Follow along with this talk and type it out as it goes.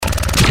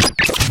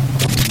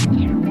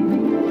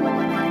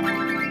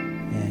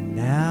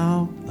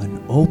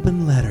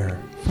open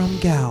letter from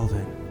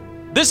Galvin.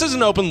 This is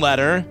an open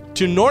letter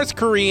to North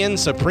Korean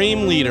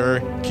Supreme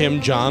Leader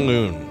Kim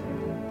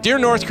Jong-un. Dear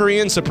North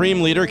Korean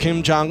Supreme Leader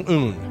Kim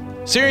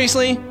Jong-un,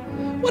 seriously?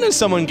 When is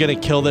someone gonna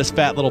kill this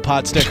fat little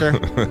pot sticker?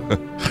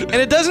 And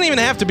it doesn't even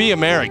have to be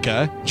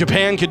America.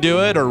 Japan could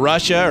do it, or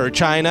Russia, or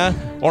China,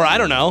 or I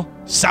don't know,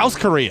 South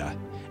Korea.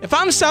 If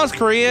I'm South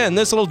Korea and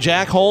this little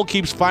jackhole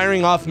keeps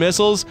firing off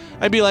missiles,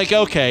 I'd be like,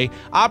 okay,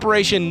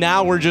 Operation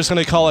Now We're Just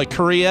Gonna Call It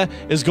Korea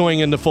is going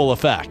into full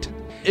effect.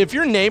 If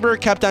your neighbor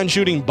kept on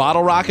shooting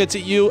bottle rockets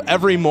at you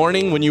every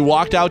morning when you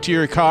walked out to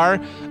your car,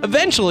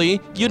 eventually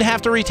you'd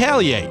have to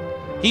retaliate.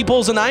 He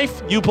pulls a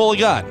knife, you pull a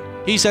gun.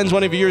 He sends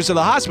one of yours to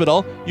the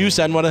hospital, you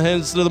send one of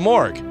his to the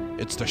morgue.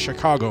 It's the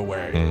Chicago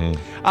way.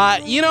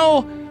 Mm-hmm. You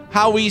know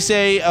how we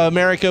say,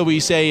 America, we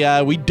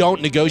say we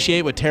don't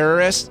negotiate with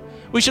terrorists?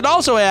 We should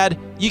also add,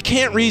 you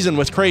can't reason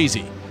with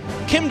crazy.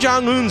 Kim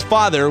Jong-un's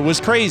father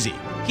was crazy.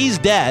 He's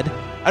dead.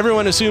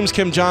 Everyone assumes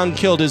Kim Jong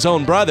killed his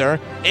own brother,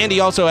 and he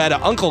also had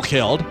an uncle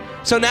killed.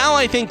 So now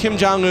I think Kim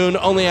Jong-un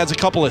only has a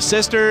couple of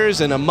sisters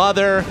and a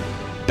mother.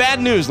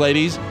 Bad news,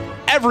 ladies.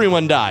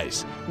 Everyone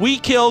dies. We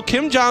kill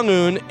Kim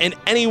Jong-un and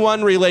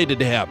anyone related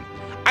to him.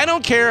 I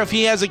don't care if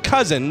he has a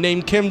cousin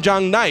named Kim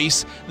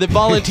Jong-nice that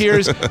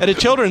volunteers at a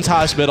children's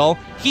hospital.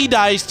 He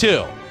dies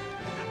too.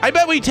 I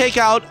bet we take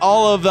out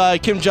all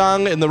of Kim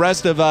Jong and the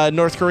rest of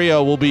North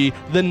Korea will be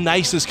the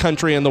nicest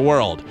country in the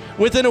world.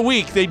 Within a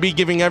week, they'd be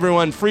giving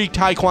everyone free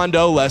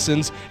taekwondo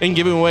lessons and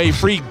giving away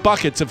free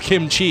buckets of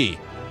kimchi.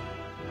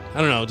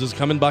 I don't know, does it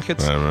come in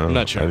buckets? I don't know. I'm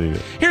not sure.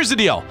 Here's the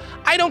deal.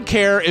 I don't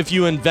care if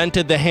you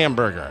invented the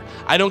hamburger.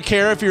 I don't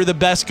care if you're the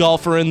best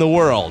golfer in the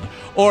world,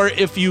 or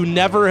if you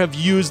never have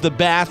used the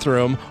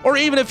bathroom, or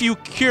even if you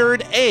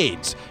cured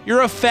AIDS.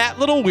 You're a fat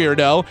little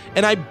weirdo,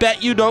 and I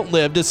bet you don't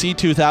live to see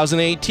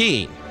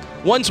 2018.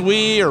 Once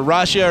we, or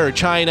Russia, or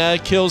China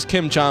kills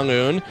Kim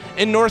Jong-un,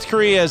 and North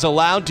Korea is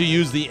allowed to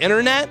use the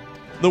internet,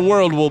 the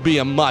world will be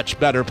a much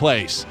better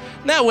place.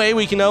 That way,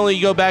 we can only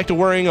go back to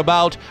worrying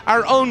about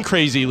our own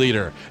crazy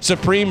leader,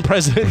 Supreme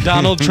President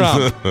Donald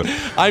Trump.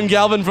 I'm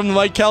Galvin from the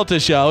Mike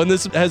Kelta Show, and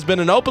this has been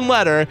an open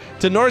letter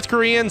to North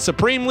Korean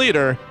Supreme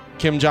Leader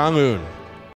Kim Jong-un.